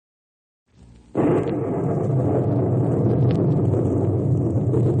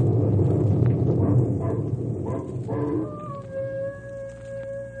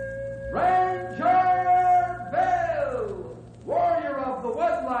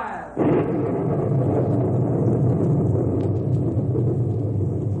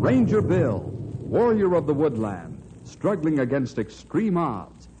Ranger Bill, warrior of the woodland, struggling against extreme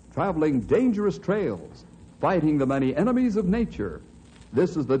odds, traveling dangerous trails, fighting the many enemies of nature.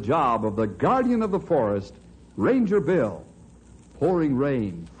 This is the job of the guardian of the forest, Ranger Bill. Pouring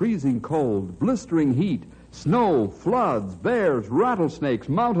rain, freezing cold, blistering heat, snow, floods, bears, rattlesnakes,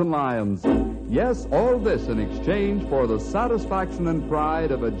 mountain lions. Yes, all this in exchange for the satisfaction and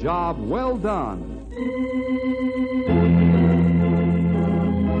pride of a job well done.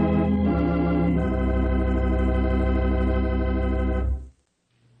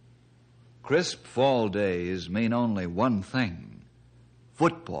 Crisp fall days mean only one thing: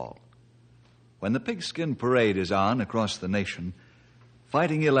 football. When the pigskin parade is on across the nation,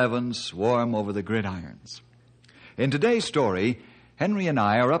 fighting 11s swarm over the gridirons. In today's story, Henry and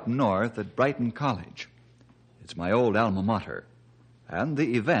I are up north at Brighton College. It's my old alma mater, and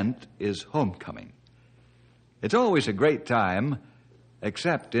the event is homecoming. It's always a great time,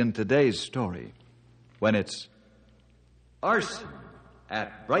 except in today's story, when it's arson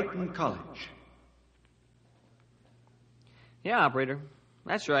at Brighton College. Yeah, operator.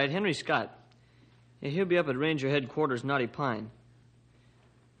 That's right, Henry Scott. Yeah, he'll be up at Ranger Headquarters, Knotty Pine.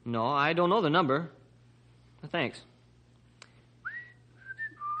 No, I don't know the number. Thanks.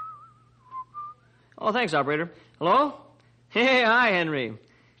 Oh, thanks, operator. Hello? Hey, hi, Henry.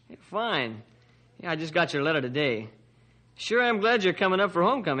 Hey, fine. Yeah, I just got your letter today. Sure, I'm glad you're coming up for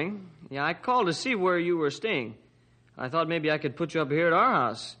homecoming. Yeah, I called to see where you were staying. I thought maybe I could put you up here at our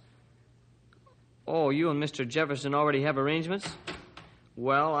house. Oh, you and Mr. Jefferson already have arrangements?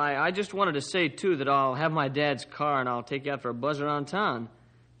 Well, I just wanted to say, too, that I'll have my dad's car and I'll take you out for a buzz around town.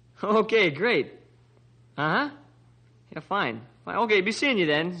 Okay, great. Uh-huh. Yeah, fine. Okay, be seeing you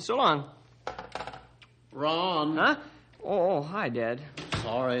then. So long. Ron. Huh? Oh, hi, Dad.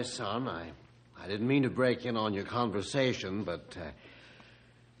 Sorry, son. I didn't mean to break in on your conversation, but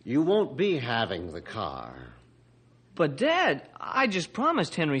you won't be having the car. But, Dad, I just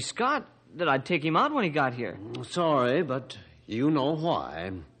promised Henry Scott that I'd take him out when he got here. Sorry, but you know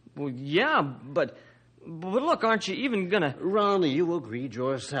why. Well, yeah, but look, aren't you even gonna... Ronnie, you agreed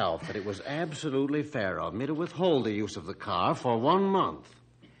yourself that it was absolutely fair of me to withhold the use of the car for 1 month.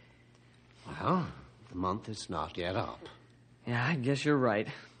 Well, the month is not yet up. Yeah, I guess you're right.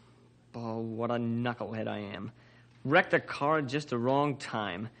 Oh, what a knucklehead I am. Wrecked the car at just the wrong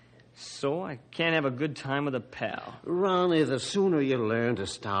time. So I can't have a good time with a pal. Ronnie, the sooner you learn to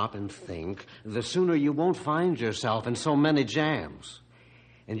stop and think, the sooner you won't find yourself in so many jams.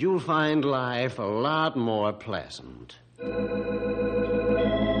 And you'll find life a lot more pleasant.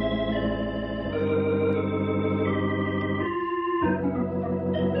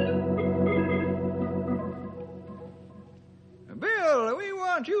 Bill, we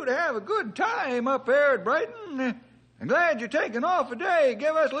want you to have a good time up there at Brighton. I'm glad you're taking off a day.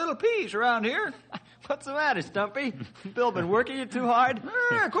 Give us a little peace around here. What's the matter, Stumpy? Bill been working you too hard?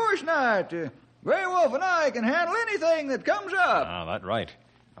 Of course not. Grey Wolf and I can handle anything that comes up. Ah, that's right.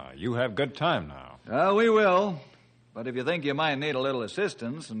 You have good time now. We will. But if you think you might need a little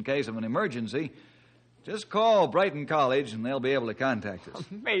assistance in case of an emergency, just call Brighton College and they'll be able to contact us.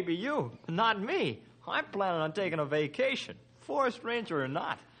 Maybe you, not me. I'm planning on taking a vacation, forest ranger or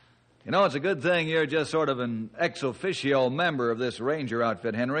not. You know, it's a good thing you're just sort of an ex officio member of this ranger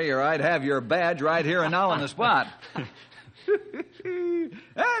outfit, Henry, or I'd have your badge right here and now on the spot.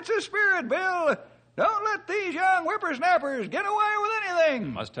 That's the spirit, Bill. Don't let these young whippersnappers get away with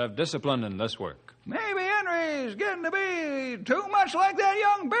anything. Must have discipline in this work. Maybe Henry's getting to be too much like that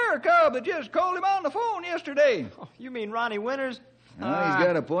young bear cub that just called him on the phone yesterday. Oh, you mean Ronnie Winters? He's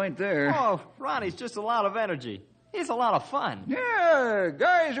got a point there. Oh, Ronnie's just a lot of energy. He's a lot of fun. Yeah,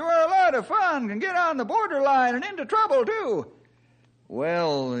 guys who are a lot of fun can get on the borderline and into trouble, too.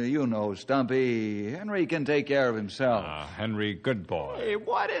 Well, you know, Stumpy, Henry can take care of himself. Henry, good boy. Hey,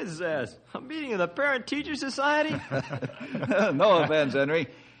 what is this? A meeting of the Parent-Teacher Society? No offense, Henry.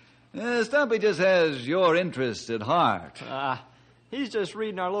 Stumpy just has your interests at heart. He's just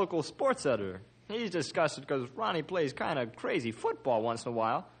reading our local sports editor. He's disgusted because Ronnie plays kind of crazy football once in a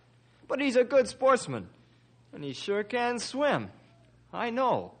while. But he's a good sportsman. And he sure can swim. I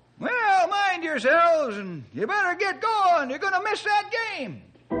know. Well, mind yourselves, and you better get going. You're going to miss that game.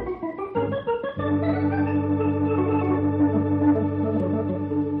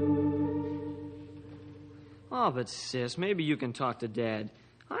 Oh, but, Sis, maybe you can talk to Dad.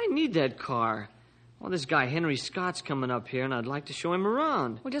 I need that car. Well, this guy Henry Scott's coming up here, and I'd like to show him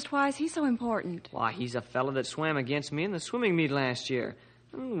around. Well, just why is he so important? Why, he's a fella that swam against me in the swimming meet last year.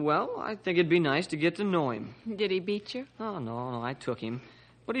 Well, I think it'd be nice to get to know him. Did he beat you? Oh, no, I took him.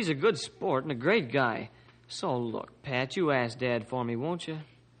 But he's a good sport and a great guy. So, look, Pat, you ask Dad for me, won't you?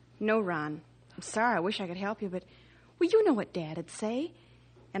 No, Ron. I'm sorry. I wish I could help you, but... Well, you know what Dad'd say.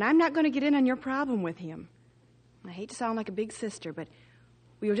 And I'm not going to get in on your problem with him. I hate to sound like a big sister, but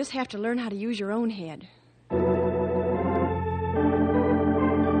you'll just have to learn how to use your own head.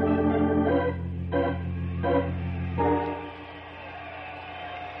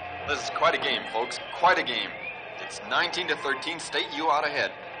 This is quite a game, folks. Quite a game. It's 19-13, State U out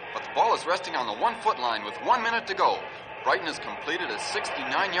ahead. But the ball is resting on the 1-foot line with 1 minute to go. Brighton has completed a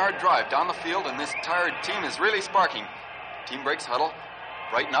 69-yard drive down the field, and this tired team is really sparking. Team breaks huddle.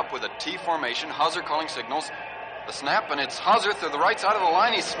 Brighton up with a T formation. Hauser calling signals. The snap, and it's Hauser through the right side of the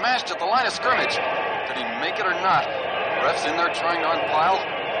line. He's smashed at the line of scrimmage. Did he make it or not? Ref's in there trying to unpile.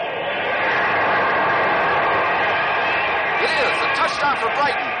 It is a touchdown for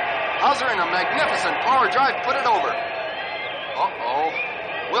Brighton. Hauser in a magnificent power drive put it over. Uh-oh.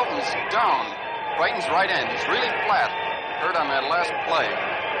 Wilton's down. Brighton's right end. He's really flat. Hurt on that last play.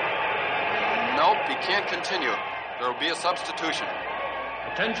 Nope, he can't continue. There will be a substitution.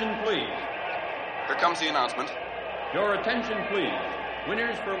 Attention, please. Here comes the announcement. Your attention, please.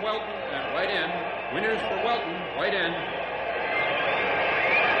 Winners for Welton at right end. Winners for Welton, right end.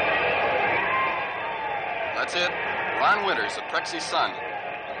 That's it. Ron Winters, a Prexy's son.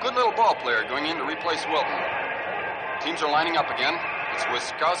 A good little ball player going in to replace Wilton. Teams are lining up again. It's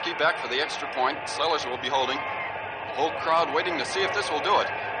Wiskowski back for the extra point. Sellers will be holding. The whole crowd waiting to see if this will do it.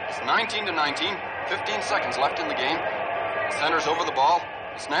 It's 19-19. 15 seconds left in the game. The center's over the ball.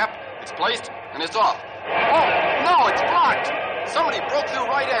 The snap. It's placed, and it's off. Oh, no, it's blocked. Somebody broke through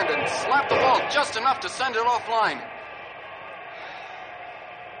right end and slapped the ball just enough to send it offline.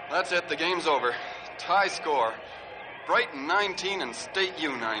 That's it. The game's over. Tie score. Brighton 19 and State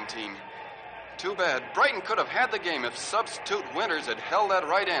U 19. Too bad. Brighton could have had the game if substitute Winters had held that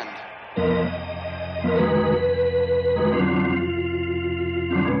right end.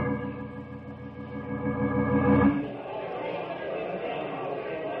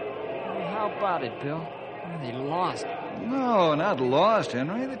 How about it, Bill? They lost. No, not lost,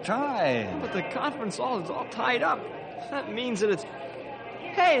 Henry. They tied. But the conference is all tied up. That means that it's...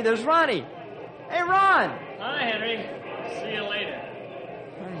 Hey, there's Ronnie. Hey, Ron. Hi, Henry. See you later.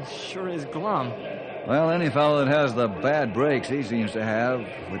 He sure is glum. Well, any fellow that has the bad breaks he seems to have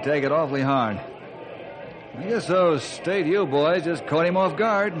would take it awfully hard. I guess those State U boys just caught him off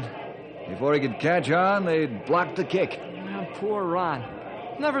guard. Before he could catch on, they'd blocked the kick. Oh, poor Ron.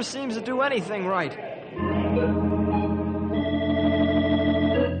 Never seems to do anything right.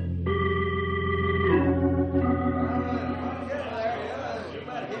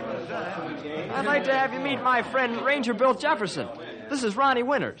 I'd like to have you meet my friend Ranger Bill Jefferson. This is Ronnie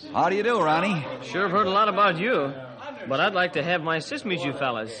Winters. How do you do, Ronnie? Sure have heard a lot about you, but I'd like to have my sis meet you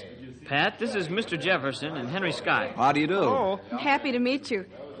fellas. Pat, this is Mr. Jefferson and Henry Scott. How do you do? Oh. Happy to meet you.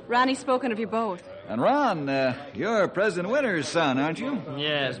 Ronnie's spoken of you both. And Ron, you're President Winters' son, aren't you?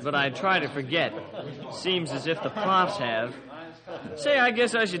 Yes, but I try to forget. Seems as if the profs have. Say, I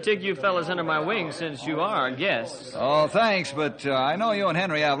guess I should take you fellas under my wing since you are guests. Oh, thanks, but I know you and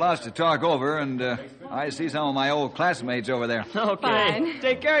Henry have lots to talk over, and I see some of my old classmates over there. Okay. Fine.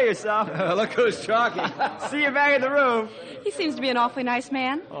 Take care of yourself. Look who's talking. See you back in the room. He seems to be an awfully nice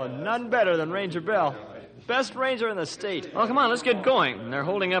man. Oh, none better than Ranger Bill. Best ranger in the state. Oh, come on, let's get going. They're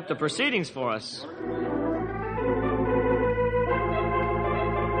holding up the proceedings for us.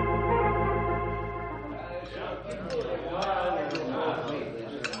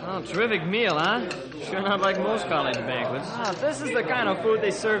 Oh, terrific meal, huh? Sure not like most college banquets. This is the kind of food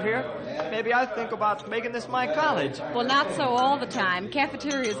they serve here. Maybe I think about making this my college. Well, not so all the time.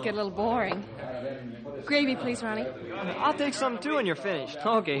 Cafeterias get a little boring. Gravy, please, Ronnie. I'll take some, too, when you're finished.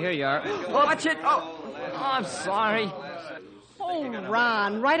 Okay, here you are. Watch it. Oh, I'm sorry. Oh,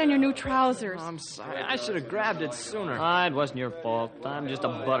 Ron, right on your new trousers. I'm sorry. I should have grabbed it sooner. It wasn't your fault. I'm just a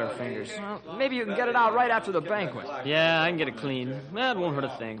butterfingers. Well, maybe you can get it out right after the banquet. Yeah, I can get it clean. That won't hurt a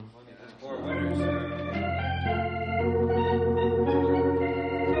thing.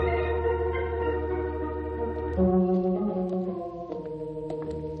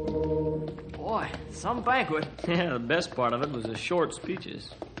 Boy, some banquet. Yeah, the best part of it was the short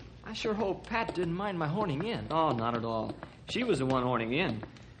speeches. I sure hope Pat didn't mind my horning in. Oh, not at all. She was the one horning in.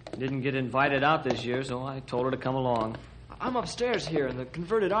 Didn't get invited out this year, so I told her to come along. I'm upstairs here in the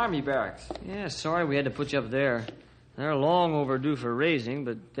converted army barracks. Yeah, sorry we had to put you up there. They're long overdue for raising,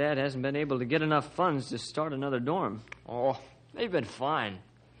 but Dad hasn't been able to get enough funds to start another dorm. Oh, they've been fine.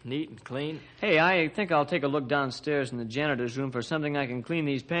 Neat and clean. Hey, I think I'll take a look downstairs in the janitor's room for something I can clean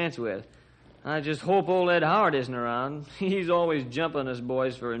these pants with. I just hope old Ed Howard isn't around. He's always jumping us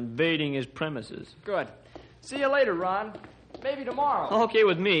boys for invading his premises. Good. See you later, Ron. Maybe tomorrow. Okay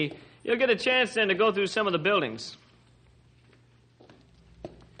with me. You'll get a chance then to go through some of the buildings.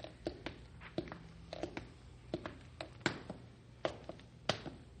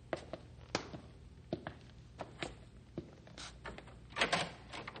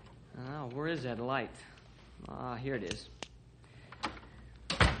 Where is that light? Ah, here it is.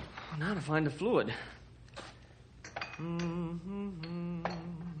 Now to find the fluid.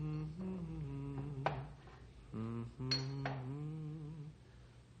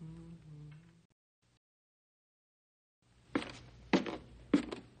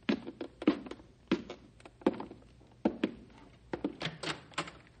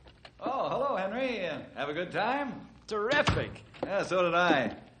 Oh, hello, Henry. Have a good time? Terrific. Yeah, so did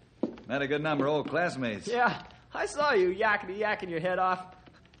I. Met a good number of old classmates. Yeah, I saw you yakking your head off.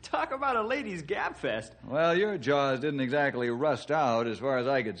 Talk about a ladies' gab fest. Well, your jaws didn't exactly rust out as far as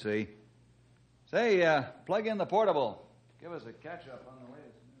I could see. Say, plug in the portable. Give us a catch-up on the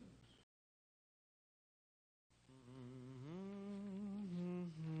latest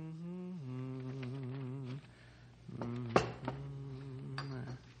news.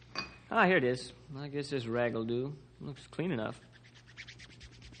 Ah, here it is. I guess this rag will do. Looks clean enough.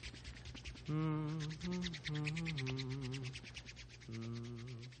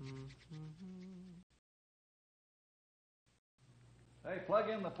 Hey, plug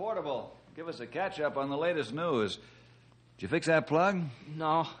in the portable. Give us a catch-up on the latest news. Did you fix that plug?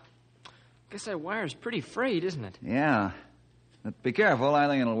 No. Guess that wire's pretty frayed, isn't it? Yeah. But be careful. I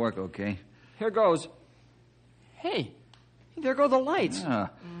think it'll work okay. Here goes. Hey, there go the lights. Yeah.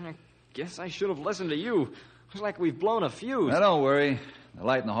 I guess I should have listened to you. Looks like we've blown a fuse. Now, don't worry. The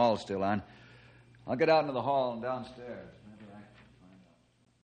light in the hall's still on. I'll get out into the hall and downstairs. Maybe I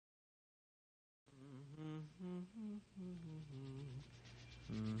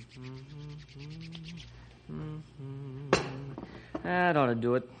can find out. That ought to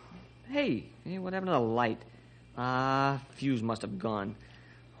do it. Hey, what happened to the light? Fuse must have gone.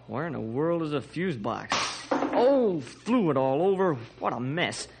 Where in the world is a fuse box? Oh, fluid all over. What a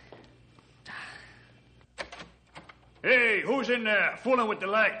mess. Hey, who's in there fooling with the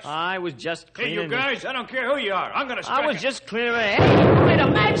lights? I was just cleaning... Hey, you guys, I don't care who you are. I'm going to strike I was just cleaning... Hey, wait a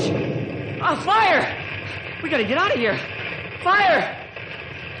match! Fire! We got to get out of here. Fire!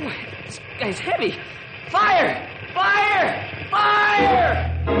 Boy, this guy's heavy. Fire! Fire! Fire!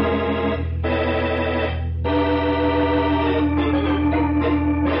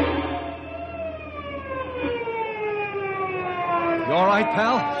 You all right,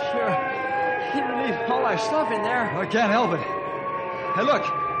 pal? All our stuff in there. I can't help it. Hey, look.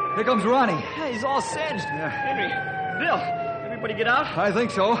 Here comes Ronnie. Yeah, he's all singed. Yeah. Henry, Bill, everybody get out? I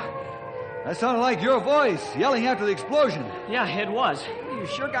think so. That sounded like your voice yelling after the explosion. Yeah, it was. You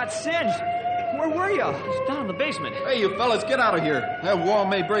sure got singed. Where were you? I was down in the basement. Hey, you fellas, get out of here. That wall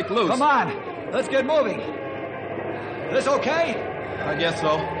may break loose. Come on. Let's get moving. This okay? I guess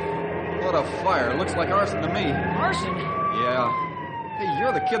so. What a fire. Looks like arson to me. Arson? Yeah. Hey,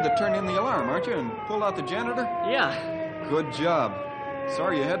 you're the kid that turned in the alarm, aren't you, and pulled out the janitor? Yeah. Good job.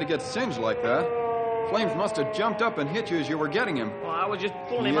 Sorry you had to get singed like that. Flames must have jumped up and hit you as you were getting him. Well, I was just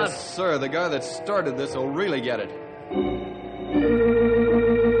pulling him out. Yes, sir. The guy that started this will really get it.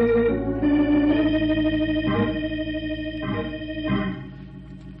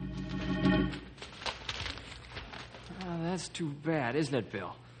 Oh, that's too bad, isn't it,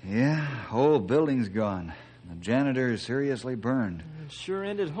 Bill? Yeah, whole building's gone. The janitor is seriously burned. It sure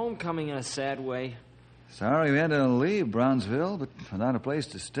ended homecoming in a sad way. Sorry we had to leave Brownsville, but without a place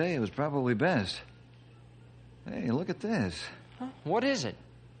to stay, it was probably best. Hey, look at this. Huh? What is it?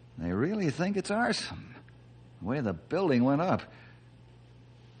 They really think it's arson. The way the building went up.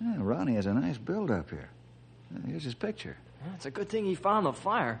 Yeah, Ronnie has a nice build up here. Here's his picture. Well, it's a good thing he found the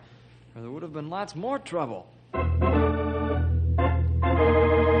fire, or there would have been lots more trouble.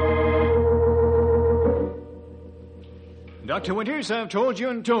 Dr. Winters, I've told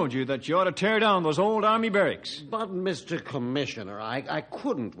you that you ought to tear down those old Army barracks. But, Mr. Commissioner, I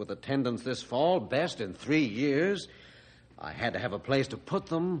couldn't with attendance this fall, best in 3 years. I had to have a place to put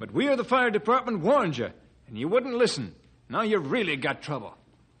them. But we of the fire department warned you, and you wouldn't listen. Now you've really got trouble.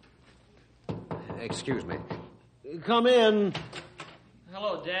 Excuse me. Come in.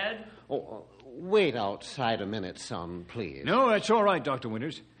 Hello, Dad. Oh, wait outside a minute, son, please. No, that's all right, Dr.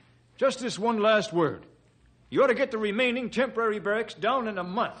 Winters. Just this one last word. You ought to get the remaining temporary barracks down in a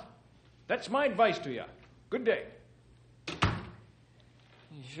month. That's my advice to you. Good day.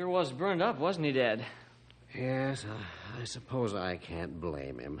 He sure was burned up, wasn't he, Dad? Yes, I suppose I can't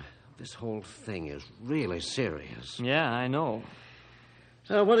blame him. This whole thing is really serious. Yeah, I know.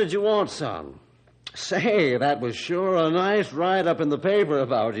 So what did you want, son? Say, that was sure a nice write-up in the paper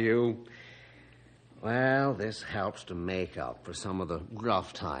about you. Well, this helps to make up for some of the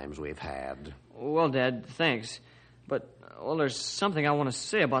rough times we've had. Well, Dad, thanks. But, well, there's something I want to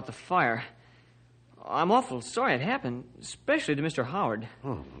say about the fire. I'm awful sorry it happened, especially to Mr. Howard.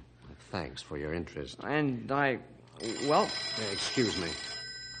 Oh, thanks for your interest. And well... Excuse me.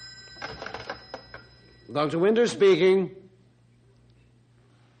 Dr. Winters speaking.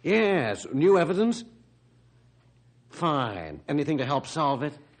 Yes, new evidence? Fine. Anything to help solve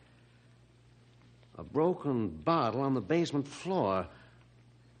it? A broken bottle on the basement floor.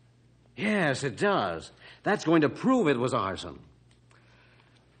 Yes, it does. That's going to prove it was arson.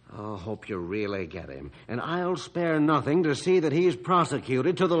 I'll hope you really get him. And I'll spare nothing to see that he's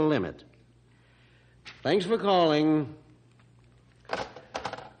prosecuted to the limit. Thanks for calling.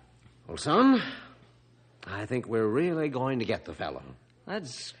 Well, son, I think we're really going to get the fellow.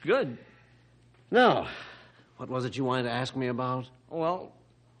 That's good. Now, what was it you wanted to ask me about? Well,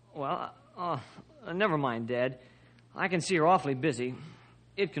 never mind, Dad. I can see you're awfully busy.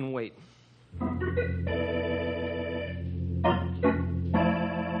 It can wait.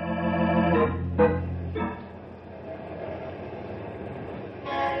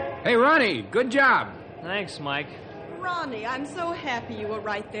 Hey, Ronnie, good job. Thanks, Mike. Ronnie, I'm so happy you were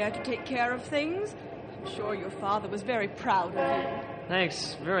right there to take care of things. I'm sure your father was very proud of you.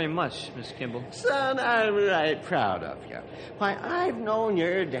 Thanks very much, Miss Kimball. Son, I'm right proud of you. Why, I've known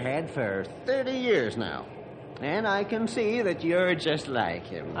your dad for 30 years now. And I can see that you're just like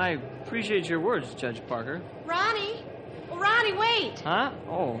him. I appreciate your words, Judge Parker. Ronnie! Oh, Ronnie, wait! Huh?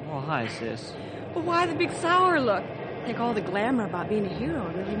 Oh, hi, sis. Well, why the big sour look? I think all the glamour about being a hero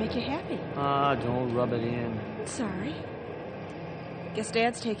would really make you happy. Don't rub it in. Sorry. Guess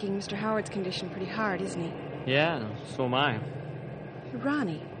Dad's taking Mr. Howard's condition pretty hard, isn't he? Yeah, so am I.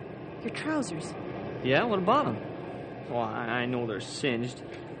 Ronnie, your trousers. Yeah, what about them? Well, I know they're singed.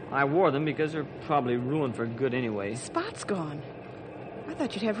 I wore them because they're probably ruined for good anyway. Spot's gone. I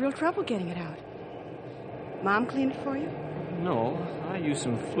thought you'd have real trouble getting it out. Mom cleaned it for you? No, I used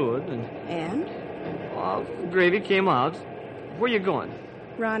some fluid and... And? Gravy came out. Where you going?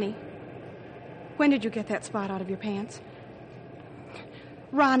 Ronnie, when did you get that spot out of your pants?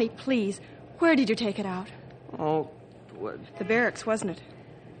 Ronnie, please, where did you take it out? Oh, what? The barracks, wasn't it?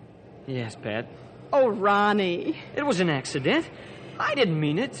 Yes, Pat. Oh, Ronnie. It was an accident. I didn't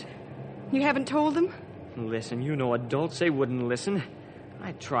mean it. You haven't told them? Listen, you know adults, they wouldn't listen.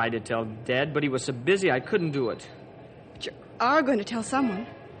 I tried to tell Dad, but he was so busy I couldn't do it. But you are going to tell someone.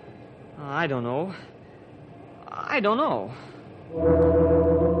 I don't know.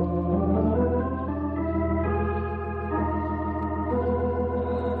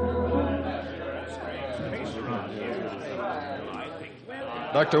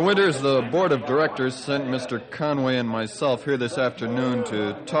 Dr. Winters, the board of directors sent Mr. Conway and myself here this afternoon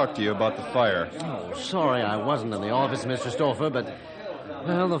to talk to you about the fire. Oh, sorry I wasn't in the office, Mr. Stouffer, but,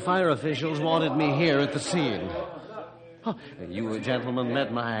 well, the fire officials wanted me here at the scene. Oh, you gentlemen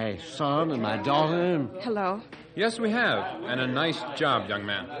met my son and my daughter? Hello. Yes, we have. And a nice job, young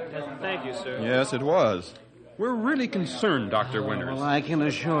man. Thank you, sir. Yes, it was. We're really concerned, Dr. Winters. Well, I can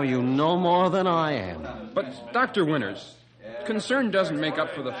assure you no more than I am. But, Dr. Winters, concern doesn't make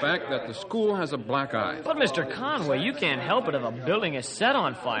up for the fact that the school has a black eye. But, Mr. Conway, you can't help it if a building is set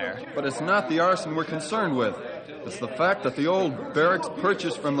on fire. But it's not the arson we're concerned with. It's the fact that the old barracks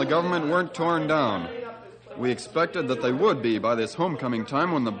purchased from the government weren't torn down. We expected that they would be by this homecoming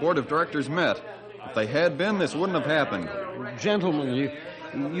time when the board of directors met. If they had been, this wouldn't have happened. Gentlemen,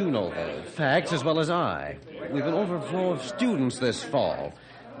 you know the facts as well as I. We've an overflow of students this fall.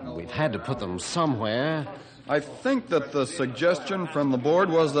 We've had to put them somewhere. I think that the suggestion from the board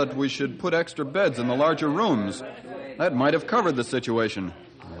was that we should put extra beds in the larger rooms. That might have covered the situation.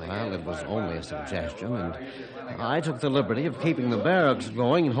 Well, it was only a suggestion, and I took the liberty of keeping the barracks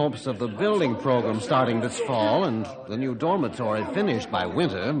going in hopes of the building program starting this fall and the new dormitory finished by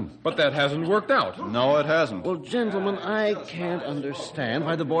winter. But that hasn't worked out. No, it hasn't. Well, gentlemen, I can't understand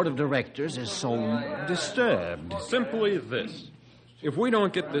why the board of directors is so disturbed. Simply this. If we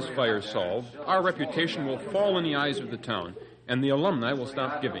don't get this fire solved, our reputation will fall in the eyes of the town, and the alumni will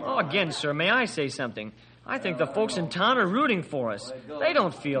stop giving. Oh, again, sir, may I say something? I think the folks in town are rooting for us. They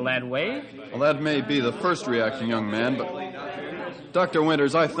don't feel that way. Well, that may be the first reaction, young man, but... Dr.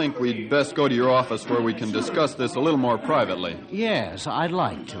 Winters, I think we'd best go to your office where we can discuss this a little more privately. Yes, I'd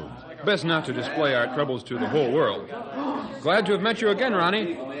like to. Best not to display our troubles to the whole world. Glad to have met you again,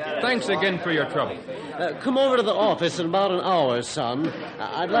 Ronnie. Thanks again for your trouble. Come over to the office in about an hour, son.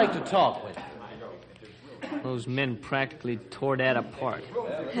 I'd like to talk with you. Those men practically tore Dad apart.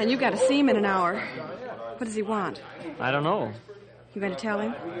 And you got to see him in an hour. What does he want? I don't know. You going to tell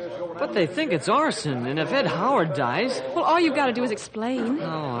him? But they think it's arson, and if Ed Howard dies... Well, all you've got to do is explain.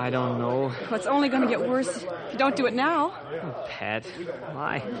 Oh, I don't know. Well, it's only going to get worse if you don't do it now. Oh, Pat,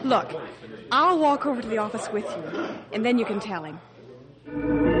 why? Look, I'll walk over to the office with you, and then you can tell him.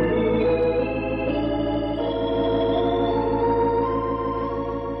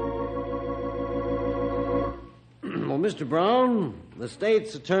 Well, Mr. Brown, the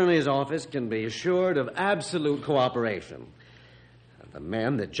state's attorney's office can be assured of absolute cooperation. The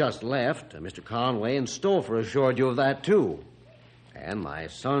men that just left, Mr. Conway and Stouffer, assured you of that, too. And my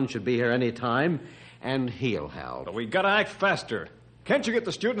son should be here any time, and he'll help. But we gotta act faster. Can't you get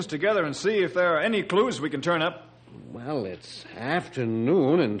the students together and see if there are any clues we can turn up? Well, it's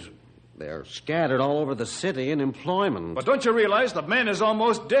afternoon, and they're scattered all over the city in employment. But don't you realize the man is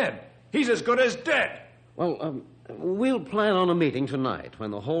almost dead? He's as good as dead. Well, we'll plan on a meeting tonight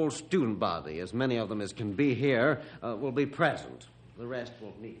when the whole student body, as many of them as can be here, will be present. The rest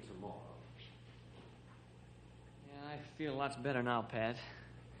will meet tomorrow. Yeah, I feel lots better now, Pat.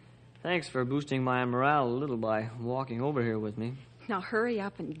 Thanks for boosting my morale a little by walking over here with me. Now hurry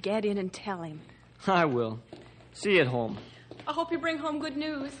up and get in and tell him. I will. See you at home. I hope you bring home good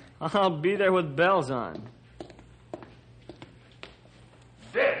news. I'll be there with bells on.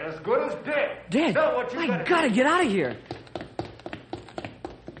 Dead, as good as dead. Dead? Tell what you I gotta get out of here.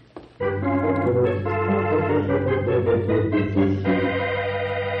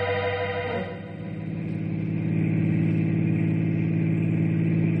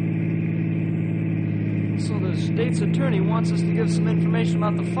 So the state's attorney wants us to give some information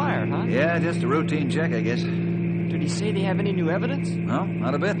about the fire, huh? Yeah, just a routine check, I guess. Did he say they have any new evidence? No,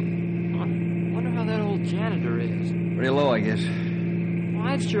 not a bit. Wonder how that old janitor is. Pretty low, I guess. Well,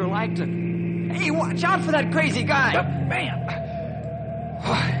 I'd sure like to... Hey, watch out for that crazy guy! Man!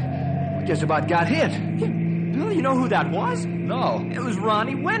 We just about got hit. Bill, you know who that was? No. It was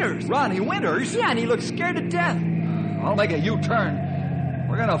Ronnie Winters. Ronnie Winters? Yeah, and he looked scared to death. I'll make a U-turn.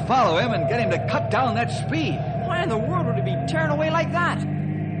 We're going to follow him and get him to cut down that speed. Why in the world would he be tearing away like that?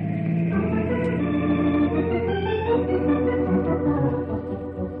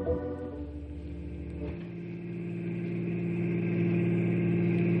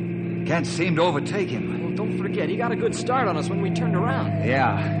 Can't seem to overtake him. Well, don't forget, he got a good start on us when we turned around.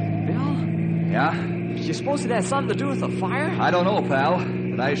 Yeah. Bill? Yeah? You suppose it had something to do with the fire? I don't know, pal,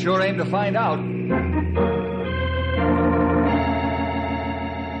 but I sure aim to find out.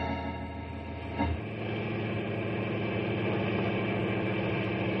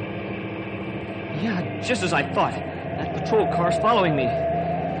 Yeah, just as I thought. That patrol car's following me.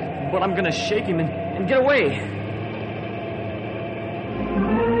 But I'm gonna shake him and get away.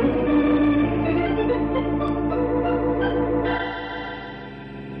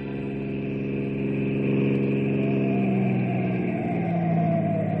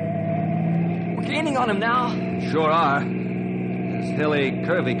 We're gaining on him now. Sure are. This hilly,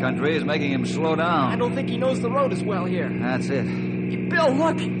 curvy country is making him slow down. I don't think he knows the road as well here. That's it. Hey, Bill,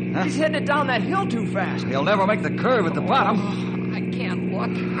 look. Huh? He's heading it down that hill too fast. He'll never make the curve at the bottom. Oh, I can't look.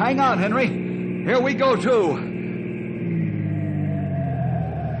 Hang on, Henry. Here we go, too.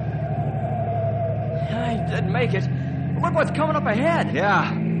 I didn't make it. Look what's coming up ahead.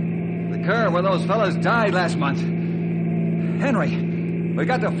 Yeah. The curve where those fellas died last month. Henry, we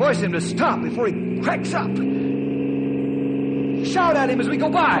got to force him to stop before he cracks up. Shout at him as we go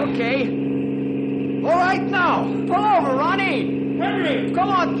by. Okay. All right, now. Pull over, Ronnie. Henry! Come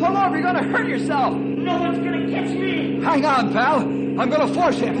on, pull over. You're going to hurt yourself. No one's going to catch me. Hang on, pal. I'm going to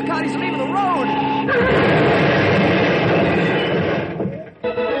force him. God, he's leaving the road.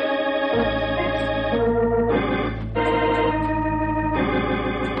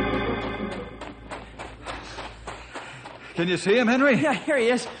 Can you see him, Henry? Yeah, here he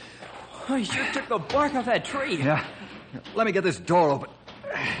is. Oh, he sure took the bark off that tree. Yeah. Let me get this door open.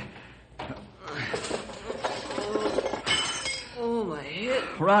 Oh, my head.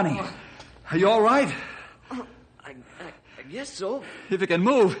 Ronnie, are you all right? I guess so. If you can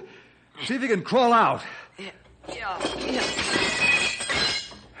move, see if you can crawl out. Yeah.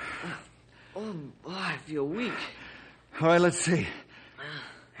 Oh, boy, I feel weak. All right, let's see.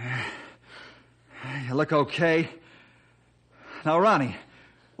 You look okay. Now, Ronnie,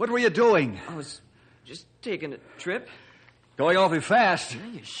 what were you doing? I was just taking a trip. Going awfully fast. Yeah,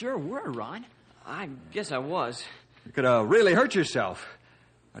 you sure were, Ron. I guess I was. You could have really hurt yourself.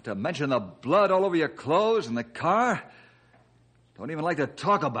 Not to mention the blood all over your clothes and the car. Don't even like to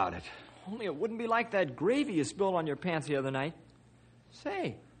talk about it. Only it wouldn't be like that gravy you spilled on your pants the other night.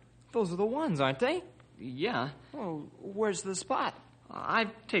 Say, those are the ones, aren't they? Yeah. Oh, where's the spot? I've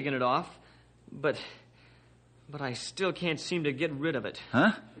taken it off, but I still can't seem to get rid of it.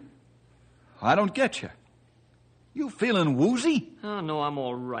 Huh? I don't get you. You feeling woozy? Oh, no, I'm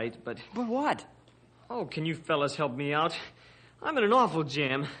all right, but... But what? Oh, can you fellas help me out? I'm in an awful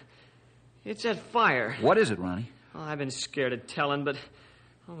jam. It's that fire. What is it, Ronnie? Oh, I've been scared of telling, but...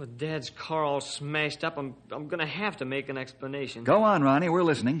 Oh, with Dad's car all smashed up, I'm going to have to make an explanation. Go on, Ronnie. We're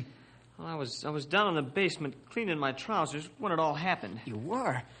listening. Well, I was down in the basement cleaning my trousers when it all happened. You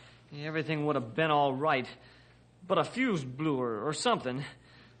were? Everything would have been all right. But a fuse blew or something.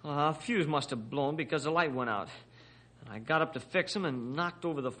 A fuse must have blown because the light went out. And I got up to fix him and knocked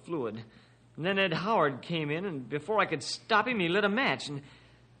over the fluid. And then Ed Howard came in, and before I could stop him, he lit a match, and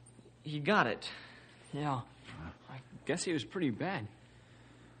he got it. Yeah, I guess he was pretty bad.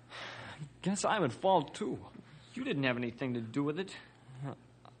 I guess I'm at fault, too. You didn't have anything to do with it.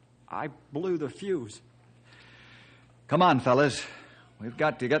 I blew the fuse. Come on, fellas. We've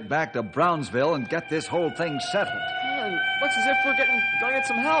got to get back to Brownsville and get this whole thing settled. Looks as if we're going to get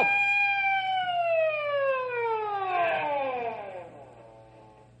some help.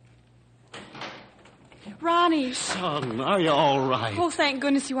 Ronnie. Son, are you all right? Oh, thank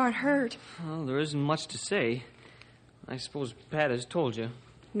goodness you aren't hurt. Well, there isn't much to say. I suppose Pat has told you.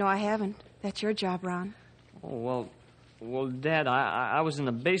 No, I haven't. That's your job, Ron. Oh, well, Dad, I was in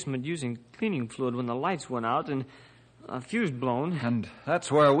the basement using cleaning fluid when the lights went out and a fuse blown. And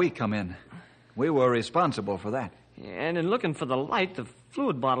that's where we come in. We were responsible for that. And in looking for the light, the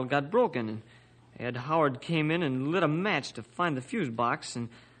fluid bottle got broken. And Ed Howard came in and lit a match to find the fuse box, and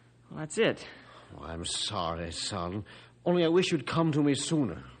well, that's it. Oh, I'm sorry, son. Only I wish you'd come to me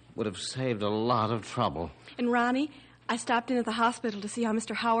sooner. Would have saved a lot of trouble. And Ronnie, I stopped in at the hospital to see how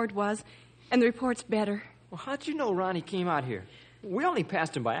Mr. Howard was, and the report's better. Well, how'd you know Ronnie came out here? We only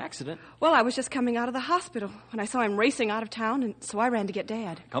passed him by accident. Well, I was just coming out of the hospital when I saw him racing out of town, and so I ran to get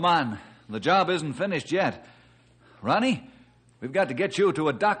Dad. Come on. The job isn't finished yet. Ronnie, we've got to get you to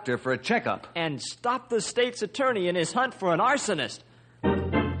a doctor for a checkup. And stop the state's attorney in his hunt for an arsonist.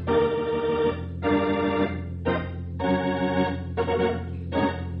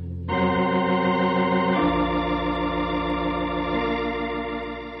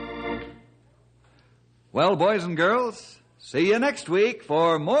 Well, boys and girls, see you next week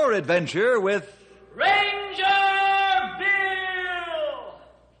for more adventure with Ranger Bill!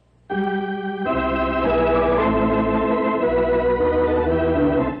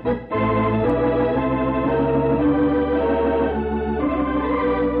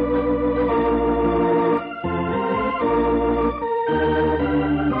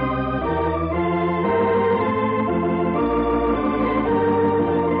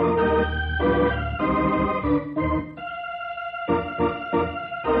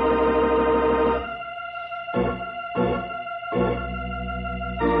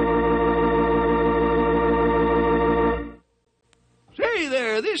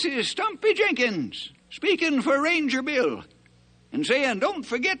 This is Stumpy Jenkins, speaking for Ranger Bill, and saying don't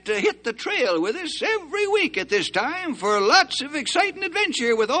forget to hit the trail with us every week at this time for lots of exciting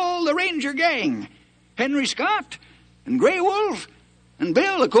adventure with all the Ranger gang. Henry Scott, and Grey Wolf, and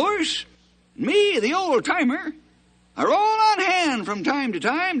Bill, of course, and me, the old-timer, are all on hand from time to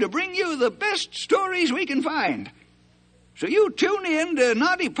time to bring you the best stories we can find. So you tune in to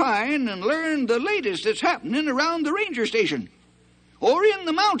Knotty Pine and learn the latest that's happening around the ranger station, or in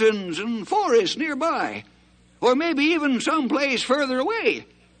the mountains and forests nearby, or maybe even someplace further away.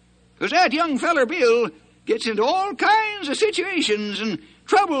 'Cause that young feller Bill gets into all kinds of situations and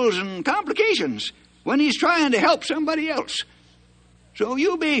troubles and complications when he's trying to help somebody else. So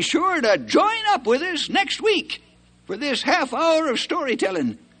you be sure to join up with us next week for this half hour of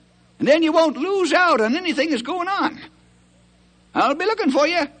storytelling, and then you won't lose out on anything that's going on. I'll be looking for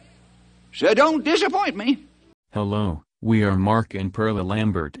you, so don't disappoint me. Hello. We are Mark and Perla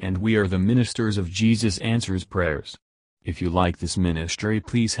Lambert, and we are the ministers of Jesus Answers Prayers. If you like this ministry,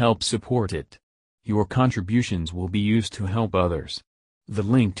 please help support it. Your contributions will be used to help others. The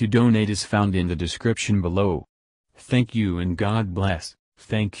link to donate is found in the description below. Thank you and God bless.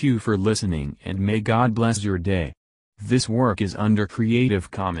 Thank you for listening, and may God bless your day. This work is under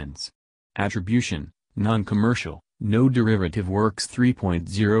Creative Commons Attribution, Non-Commercial, No Derivative Works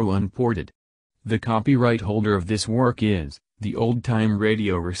 3.0 Unported. The copyright holder of this work is the Old Time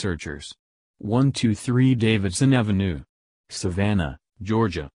Radio Researchers. 123 Davidson Avenue, Savannah,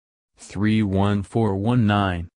 Georgia 31419.